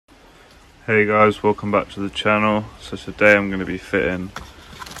Hey guys, welcome back to the channel. So today I'm going to be fitting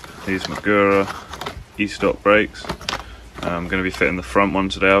these Magura E-Stop brakes. I'm going to be fitting the front one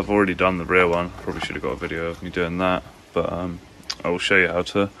today. I've already done the rear one. Probably should have got a video of me doing that, but I will show you how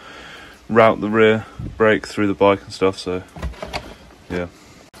to route the rear brake through the bike and stuff. So yeah,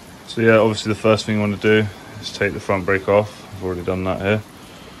 obviously the first thing you want to do is take the front brake off. I've already done that here,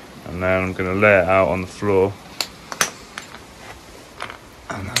 and then I'm going to lay it out on the floor.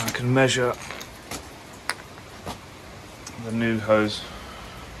 And then I can measure the new hose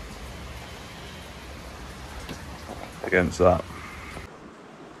against that.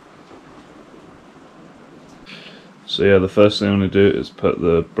 So yeah, the first thing I'm going to do is put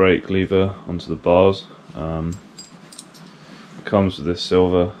the brake lever onto the bars. It comes with this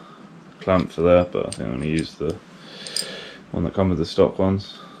silver clamp for there, but I think I'm going to use the one that comes with the stock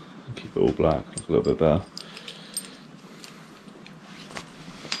ones. Keep it all black, look a little bit better.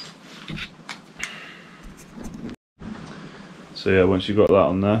 So yeah, once you've got that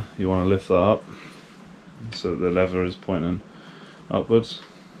on there, you want to lift that up so that the lever is pointing upwards.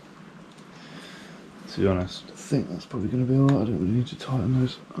 To be honest, I think that's probably going to be alright. I don't really need to tighten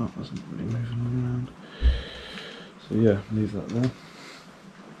those up, it isn't really moving around. So yeah, leave that there.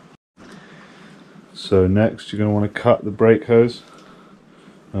 So next you're going to want to cut the brake hose.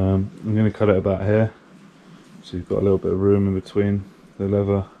 I'm going to cut it about here, so you've got a little bit of room in between the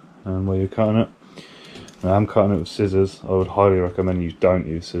lever and where you're cutting it. Now, I'm cutting it with scissors. I would highly recommend you don't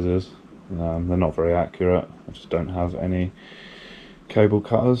use scissors. They're not very accurate. I just don't have any cable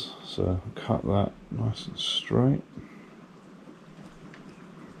cutters, so cut that nice and straight.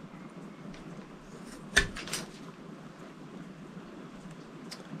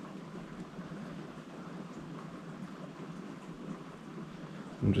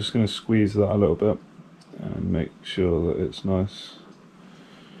 I'm just going to squeeze that a little bit and make sure that it's nice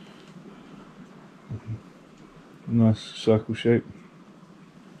circle shape.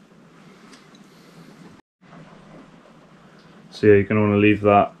 So yeah, you're going to want to leave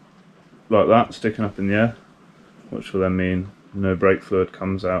that like that, sticking up in the air, which will then mean no brake fluid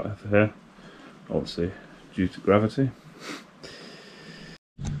comes out of here, obviously due to gravity.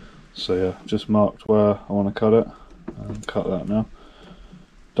 So yeah, just marked where I want to cut it, and cut that now.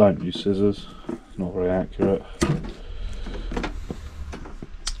 Don't use scissors, it's not very accurate.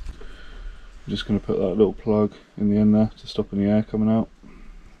 I'm just going to put that little plug in the end there to stop any air coming out,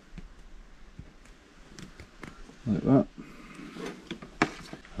 like that.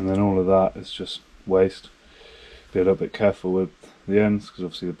 And then all of that is just waste. Be a little bit careful with the ends, because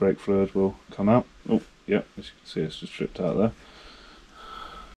obviously the brake fluid will come out. Oh yeah, as you can see, it's just stripped out there.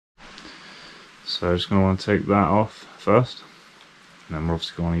 So I'm just going to want to take that off first, and then we're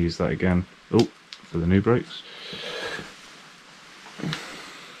obviously going to use that again for the new brakes.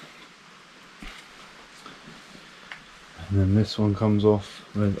 And then this one comes off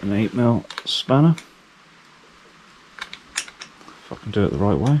with an 8mm spanner. If I can do it the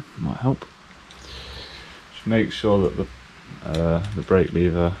right way, it might help. Just make sure that the brake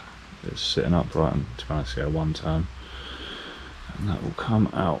lever is sitting upright, and to be honest, yeah, one turn, and that will come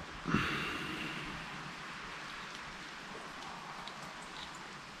out.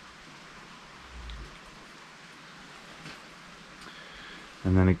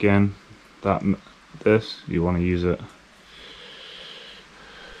 And then again, this you want to use it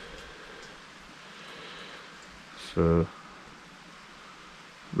for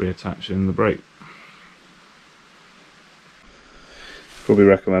reattaching the brake. Probably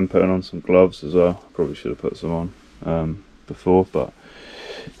recommend putting on some gloves as well. Probably should have put some on before, but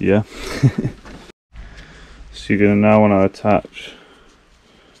yeah. So you're going to now want to attach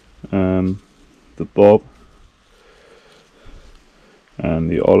the bob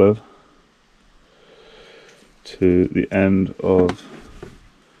and the olive to the end of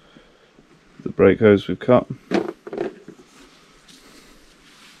the brake hose we've cut.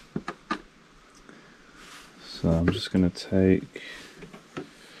 So I'm just going to take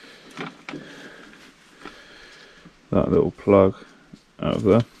that little plug out of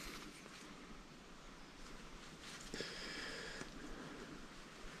there.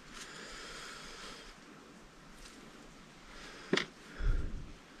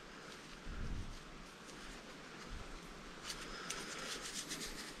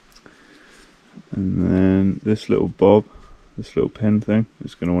 And then this little bob, this little pin thing,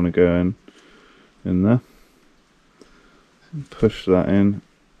 is going to want to go in there. Push that in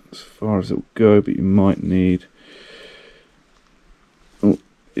as far as it will go, but you might need, oh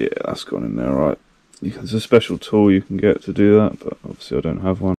yeah, that's gone in there, right. There's a special tool you can get to do that, but obviously I don't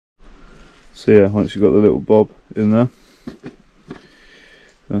have one. So yeah, once you've got the little bob in there,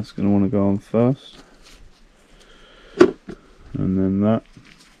 That's going to want to go on first, and then that.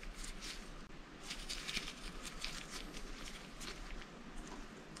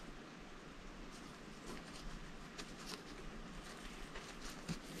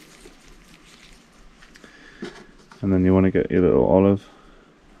 And then you want to get your little olive,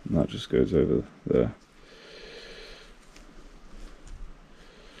 and that just goes over there.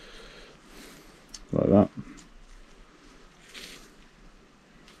 Like that.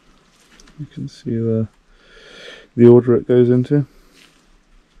 You can see the order it goes into.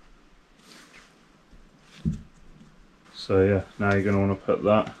 So yeah, now you're going to want to put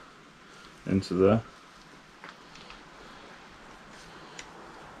that into there.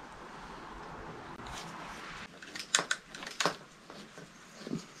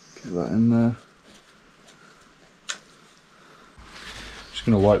 Get that in there. Just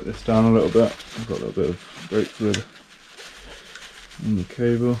going to wipe this down a little bit. I've got a little bit of brake fluid on the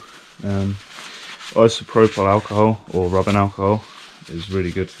cable. Isopropyl alcohol or rubbing alcohol is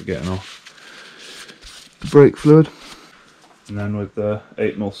really good for getting off the brake fluid. And then with the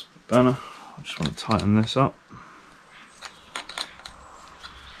 8mm spanner, I just want to tighten this up.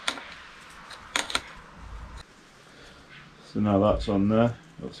 So now that's on there,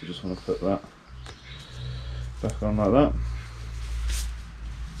 you also just want to put that back on like that.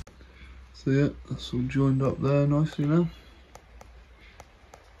 So yeah, that's all joined up there nicely now.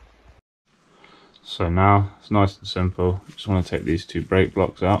 So now it's nice and simple. Just want to take these two brake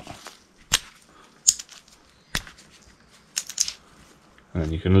blocks out, and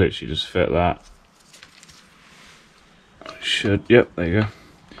then you can literally just fit that. Yep, there you go,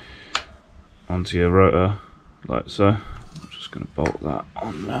 onto your rotor like so. I'm just going to bolt that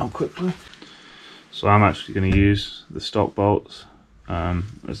on now quickly. So I'm actually going to use the stock bolts,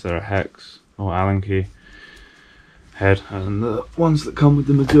 as they're a hex or Allen key head, and the ones that come with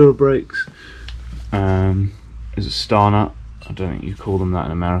the Magura brakes is a star nut. I don't think you call them that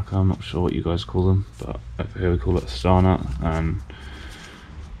in America. I'm not sure what you guys call them, but over here we call it a star nut.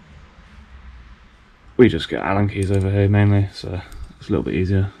 We just get Allen keys over here mainly, so it's a little bit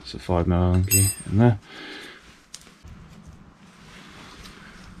easier. It's a 5mm Allen key in there.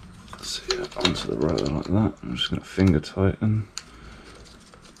 So yeah, onto the rotor like that. I'm just going to finger tighten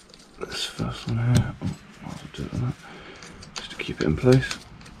this first one here. Oh, I'll do it like that, just to keep it in place.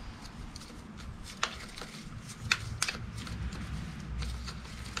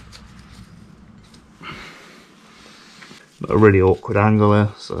 A really awkward angle there,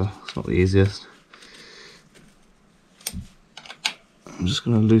 so it's not the easiest. I'm just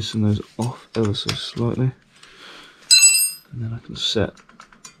going to loosen those off ever so slightly, and then I can set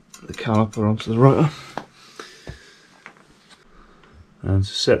the caliper onto the rotor. And to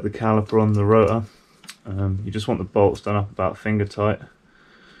set the caliper on the rotor, you just want the bolts done up about finger tight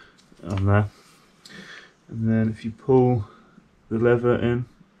on there, and then if you pull the lever in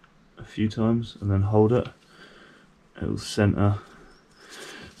a few times and then hold it, it will centre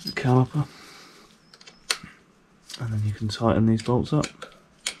the caliper, and then you can tighten these bolts up,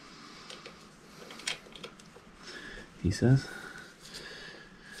 he says,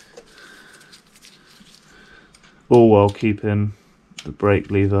 all while keeping the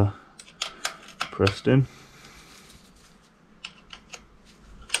brake lever pressed in.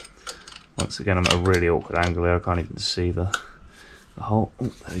 Once again, I'm at a really awkward angle here, I can't even see the hole.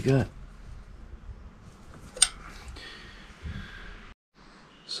 Oh, there we go.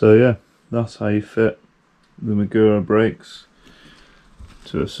 So yeah, that's how you fit the Magura brakes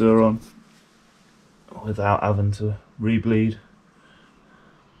to a Sur-Ron without having to re-bleed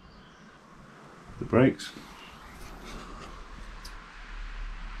the brakes.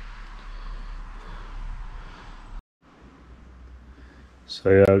 So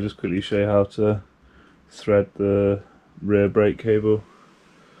yeah, I'll just quickly show you how to thread the rear brake cable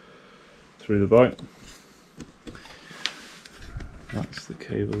through the bike. That's the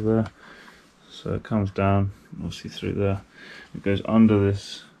cable there. So it comes down, obviously through there. It goes under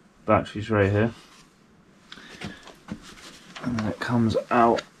this battery tray here, and then it comes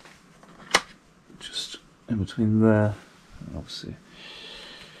out just in between there, and obviously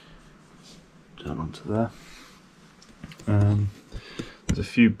down onto there. There's a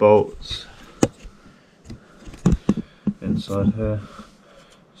few bolts inside here.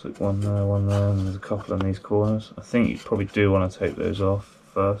 It's like one there, and there's a couple in these corners. I think you probably do want to take those off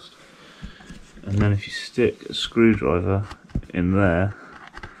first, and then if you stick a screwdriver in there,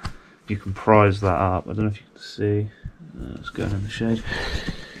 you can prise that up. I don't know if you can see, it's going in the shade.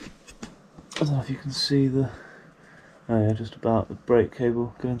 I don't know if you can see the, oh yeah, just about the brake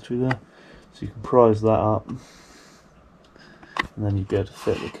cable going through there. So you can prise that up, and then you'd be able to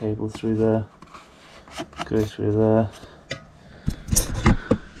fit the cable through there, go through there,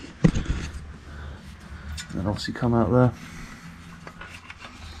 and then obviously come out there.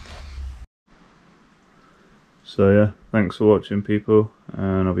 So yeah, thanks for watching people,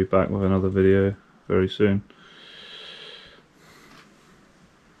 and I'll be back with another video very soon.